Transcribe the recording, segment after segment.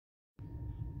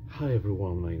Hi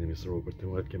everyone, my name is Robert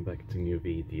and welcome back to a new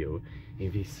video.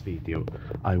 In this video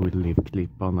I will leave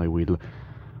Klippan, I will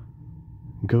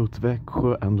go to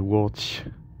Växjö and watch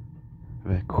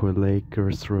Växjö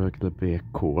Lakers Rögle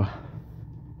BK.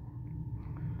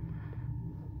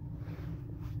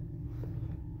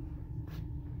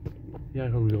 Yeah, I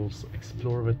will also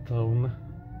explore the town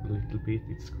a little bit.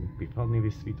 It's going to be fun in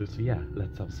this video, so yeah,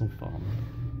 let's have some fun.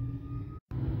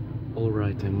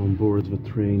 Alright, I'm on board the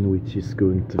train which is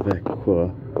going to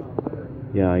Växjö.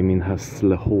 Yeah, I'm in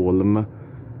Hässleholm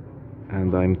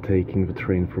and I'm taking the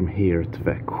train from here to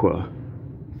Växjö.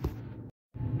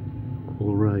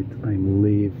 Alright, I'm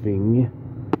leaving.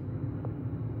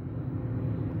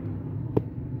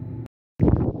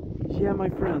 Yeah, my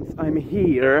friends, I'm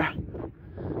here.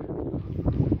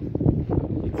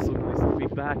 It's so nice to be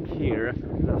back here.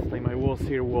 Last time I was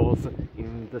here was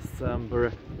in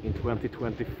December in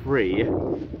 2023.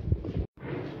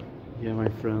 Yeah, my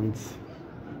friends,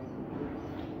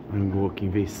 I'm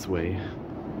walking this way.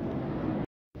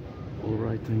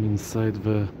 Alright, I'm inside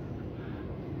the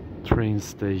train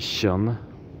station.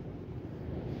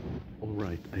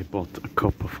 Alright, I bought a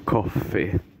cup of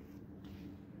coffee.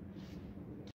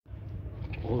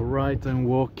 Alright, I'm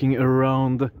walking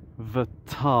around the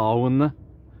town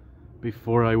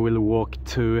before I will walk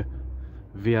to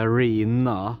the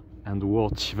arena and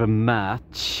watch the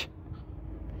match.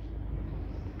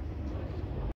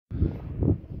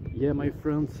 Yeah, my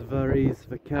friends, there is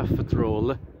the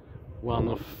cathedral, one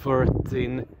of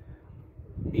 13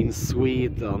 in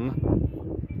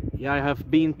Sweden. Yeah, I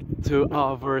have been to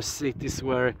other cities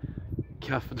where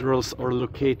cathedrals are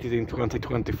located in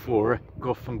 2024,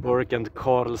 Gothenburg and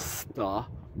Karlstad.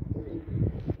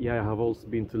 Yeah, I have also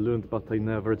been to Lund, but I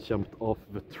never jumped off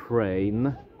the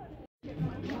train.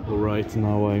 Alright,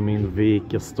 now I'm in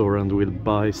Vika store and will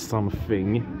buy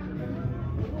something.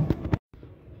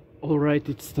 Alright,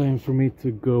 it's time for me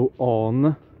to go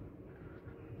on.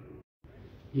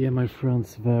 Yeah, my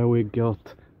friends, there we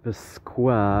got the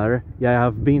square. Yeah, I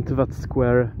have been to that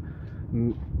square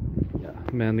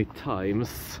many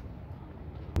times.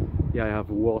 Yeah, I have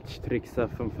watched Riks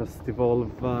FM Festival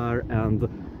there, and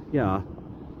yeah,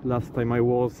 last time I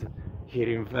was here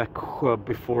in Växjö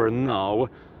before now,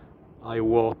 I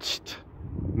watched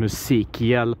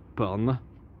Musikhjälpen.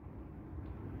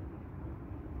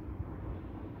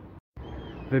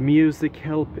 The music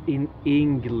help in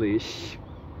English.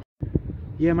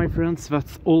 Yeah, my friends,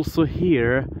 that's also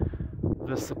here.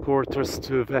 The supporters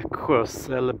to Växjö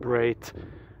celebrate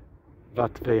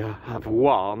that they have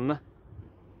won.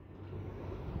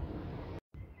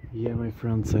 Yeah, my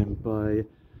friends, I'm by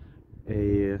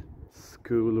a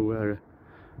school where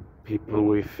people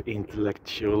with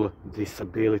intellectual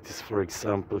disabilities, for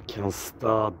example, can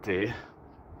study.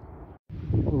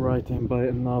 Alright, I'm by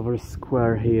another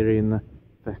square here in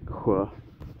Växjö.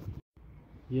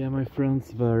 Yeah, my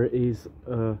friends, there is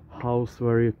a house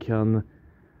where you can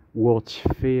watch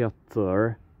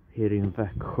theater here in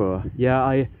Växjö. Yeah,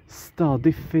 I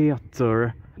study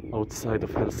theater outside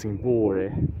of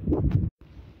Helsingborg.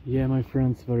 Yeah, my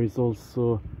friends, there is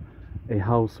also a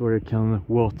house where you can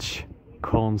watch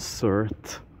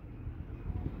concert.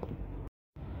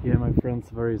 Yeah, my friends,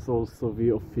 there is also the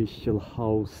official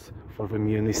house for the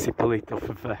municipality of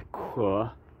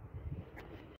Växjö.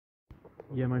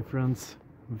 Yeah, my friends,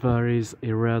 there is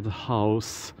a red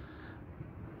house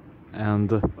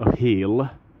and a hill.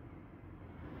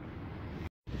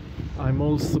 I'm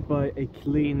also by a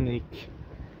clinic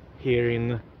here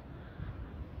in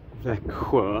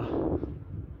Växjö.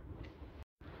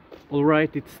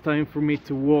 Alright, it's time for me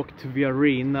to walk to the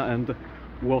arena and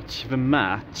watch the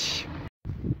match.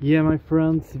 Yeah, my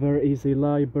friends, there is a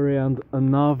library and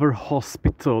another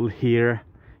hospital here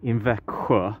in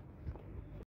Växjö.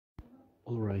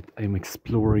 Alright, I'm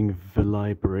exploring the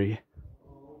library.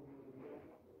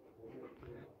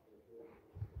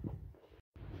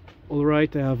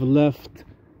 Alright, I have left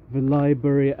the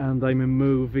library and I'm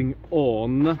moving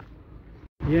on.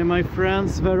 Yeah, my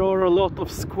friends, there are a lot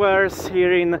of squares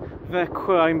here in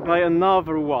Växjö. I'm by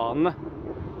another one.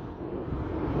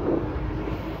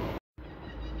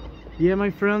 Yeah,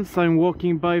 my friends, I'm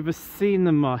walking by the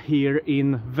cinema here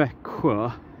in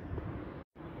Växjö.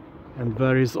 And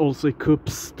there is also a cup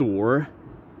store.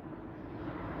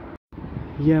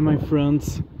 Yeah, my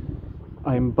friends,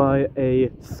 I'm by a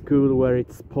school where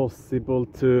it's possible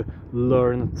to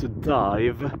learn to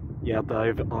dive. Yeah,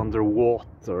 dive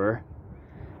underwater.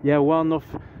 Yeah, one of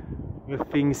the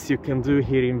things you can do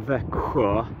here in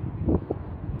Växjö.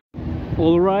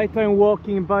 Alright, I'm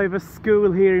walking by the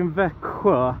school here in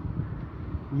Växjö.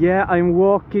 Yeah, I'm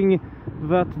walking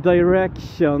that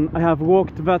direction. I have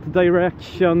walked that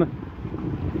direction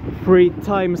 3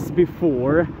 times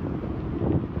before.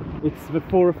 It's the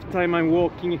 4th time I'm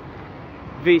walking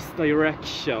this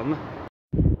direction.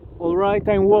 Alright,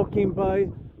 I'm walking by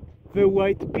the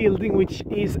white building, which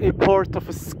is a part of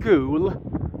a school.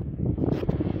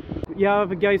 Yeah,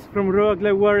 the guys from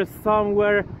Rögle were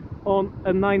somewhere on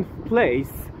a 9th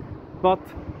place, but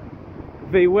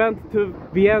they went to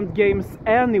the end games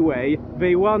anyway.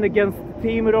 They won against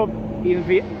Team Rob in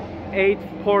the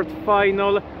 8th part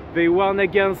final. They won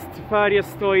against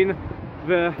Färjestad in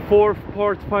the 4th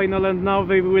part final, and now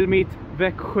they will meet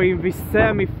Växjö in the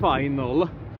semi-final.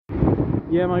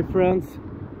 Yeah, my friends,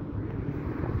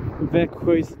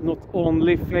 Växjö is not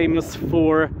only famous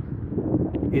for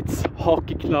its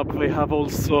hockey club, they have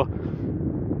also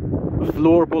a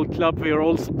floorball club. They are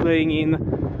also playing in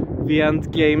the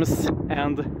end games,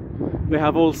 and they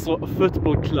have also a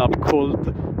football club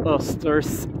called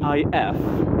Östers IF.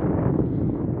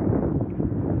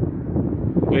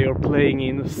 They are playing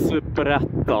in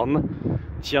Superettan,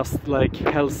 just like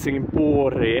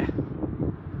Helsingborg.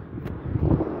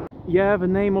 Yeah, the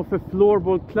name of a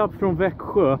floorball club from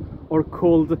Växjö are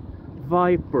called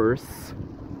Vipers.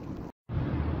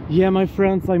 Yeah, my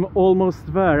friends, I'm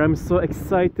almost there. I'm so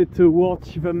excited to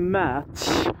watch the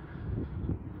match.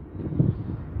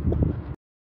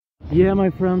 Yeah, my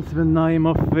friends, the name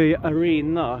of the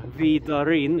arena, Vida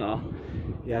Arena.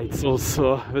 Yeah, it's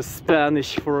also the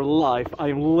Spanish for life.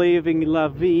 I'm living La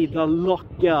Vida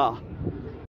Loca.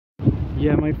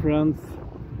 Yeah, my friends.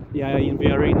 Yeah, in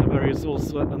the arena there is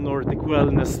also a Nordic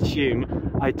wellness gym.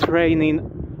 I train in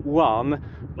one,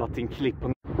 but in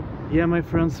Klippen. Yeah, my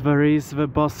friends, there is the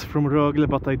bus from Rögle,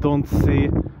 but I don't see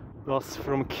bus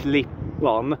from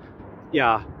Klippen.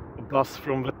 Yeah, a bus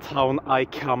from the town I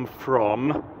come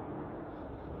from.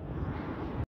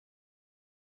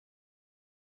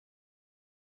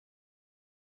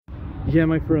 Yeah,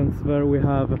 my friends, there we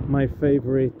have my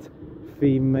favorite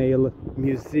female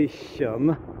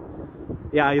musician.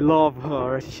 Yeah, I love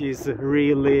her. She's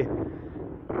really...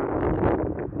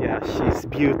 yeah, she's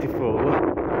beautiful.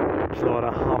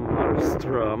 Klara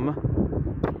Hammarström.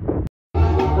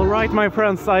 Alright, my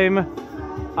friends,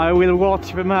 I will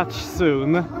watch the match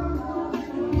soon.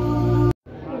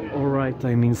 Alright,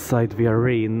 I'm inside the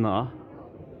arena.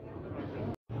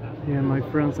 Yeah, my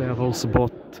friends, I have also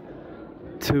bought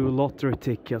 2 lottery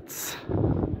tickets.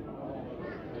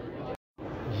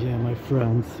 Yeah, my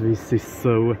friends, this is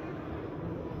so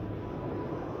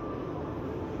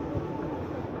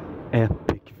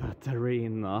epic, that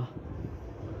arena.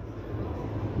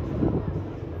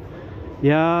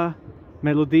 Yeah,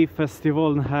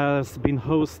 Melodifestivalen has been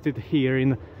hosted here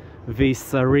in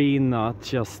this arena,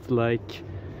 just like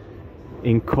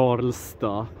in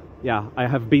Karlstad. Yeah, I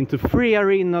have been to 3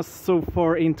 arenas so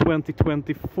far in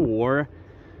 2024,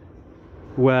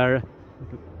 where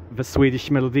the Swedish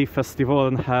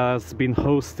Melodifestivalen has been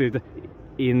hosted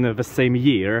in the same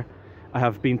year. I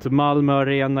have been to Malmö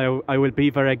Arena, I will be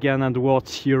there again and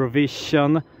watch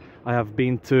Eurovision. I have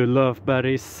been to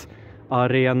Löfbergs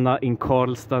Arena in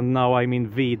Karlstad, now I'm in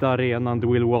Vida Arena and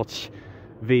will watch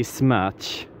this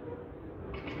match.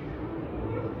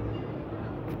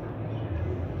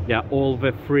 Yeah, all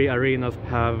the 3 arenas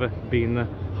have been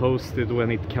hosted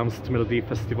when it comes to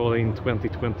Melodifestivalen in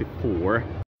 2024.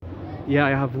 Yeah,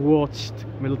 I have watched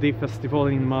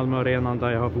Melodifestivalen in Malmö Arena and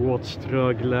I have watched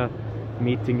Rögle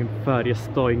meeting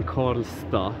Färjestad in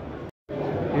Karlstad.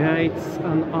 Yeah, it's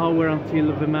an hour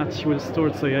until the match will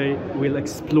start, so I will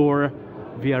explore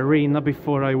the arena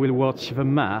before I will watch the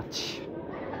match.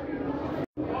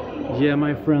 Yeah,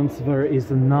 my friends, there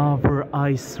is another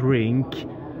ice rink.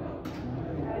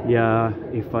 Yeah,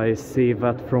 if I see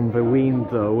that from the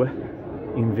window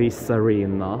in this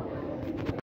arena.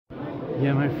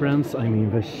 Yeah, my friends, I'm in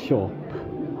the shop.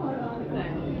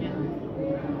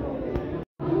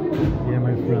 Yeah,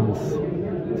 my friends,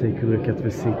 take a look at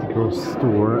the City Gross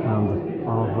store and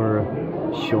other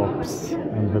shops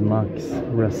and the Max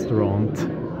restaurant.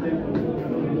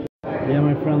 Yeah,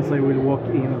 my friends, I will walk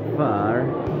in there.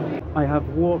 I have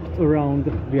walked around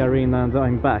the arena and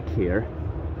I'm back here.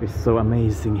 It's so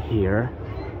amazing here.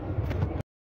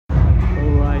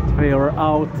 Alright, they are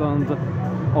out and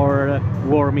are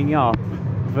warming up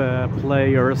the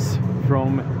players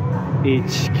from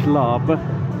each club.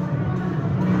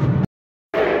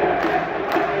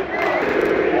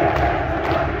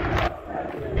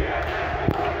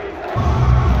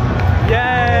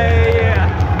 Yay!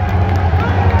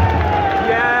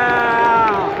 Yeah!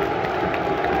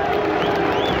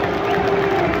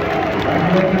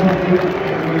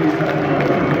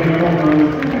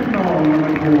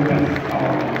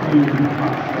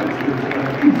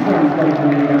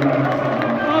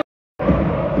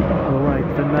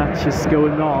 match is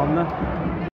going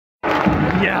on.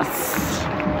 Yes!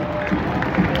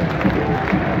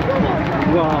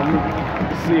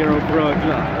 1-0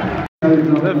 Rögle.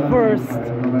 The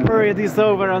first period is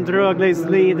over and Rögle is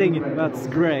leading. That's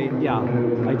great. Yeah,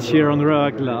 I cheer on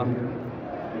Rögle.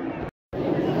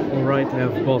 Alright, I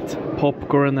have bought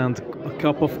popcorn and a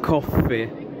cup of coffee.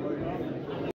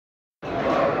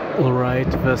 Alright,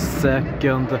 the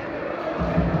second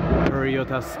period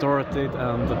has started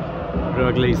and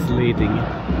Rögle is leading.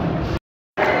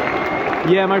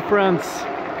 Yeah, my friends,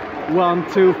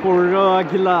 1-2 for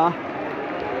Rögle.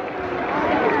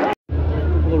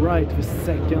 Alright, the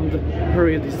second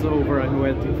period is over. I'm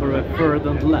waiting for a third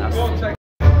and last.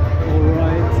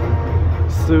 Alright,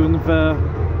 soon the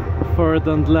third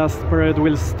and last period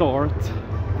will start.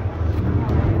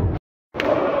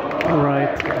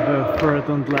 Alright, the third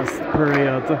and last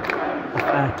period of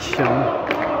action.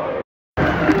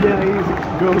 Yeah,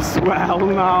 it goes well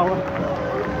now.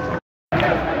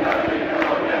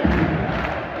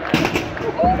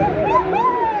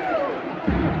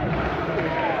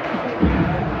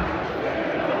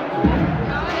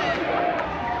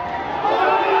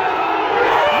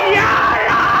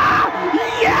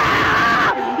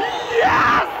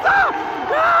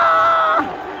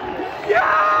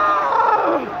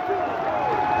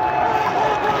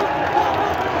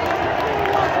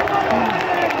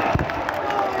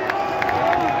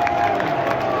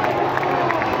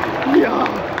 Yeah!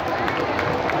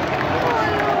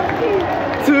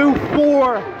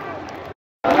 2-4!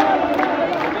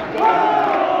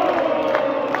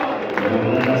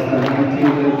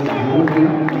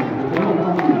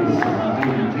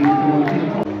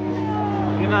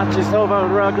 The match is over,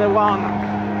 Rögle won!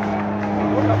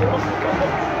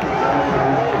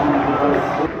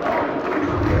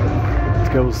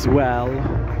 It goes well.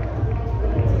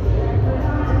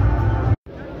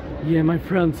 Yeah, my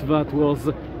friends, that was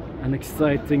an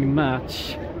exciting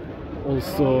match,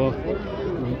 also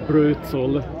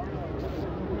brutal.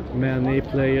 Many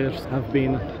players have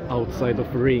been outside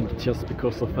of the rink just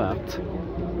because of that.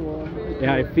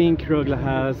 Yeah, I think Rögle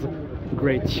has a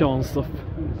great chance of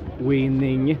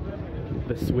winning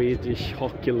the Swedish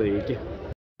Hockey League.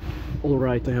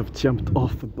 Alright, I have jumped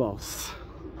off the bus.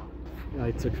 I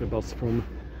took the bus from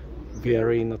Vida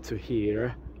Arena to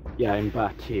here. Yeah, I'm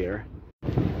back here.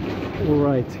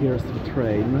 Alright, here's the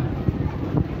train.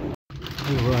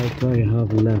 Alright, I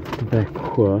have left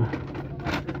Växjö.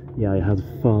 Yeah, I had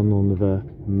fun on the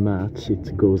match.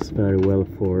 It goes very well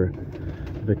for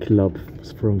the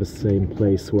clubs from the same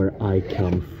place where I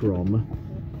come from.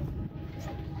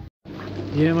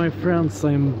 Yeah, my friends,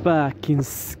 I'm back in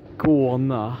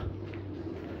Skåne.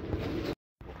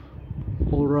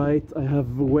 Alright, I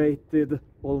have waited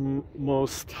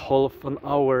almost half an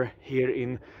hour here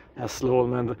in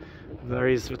Hässleholm, and there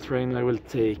is the train I will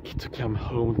take to come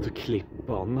home to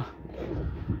Klippan.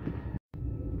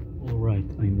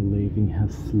 Alright, I'm leaving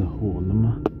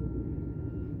Hässleholm.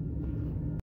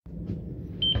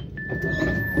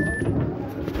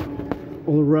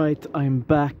 Alright, I'm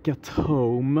back at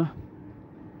home.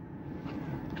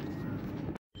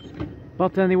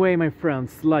 But anyway, my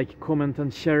friends, like, comment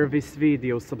and share this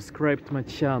video, subscribe to my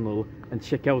channel and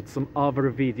check out some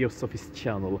other videos of his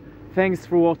channel. Thanks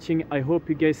for watching, I hope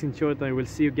you guys enjoyed and I will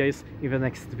see you guys in the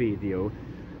next video.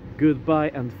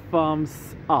 Goodbye and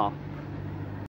thumbs up!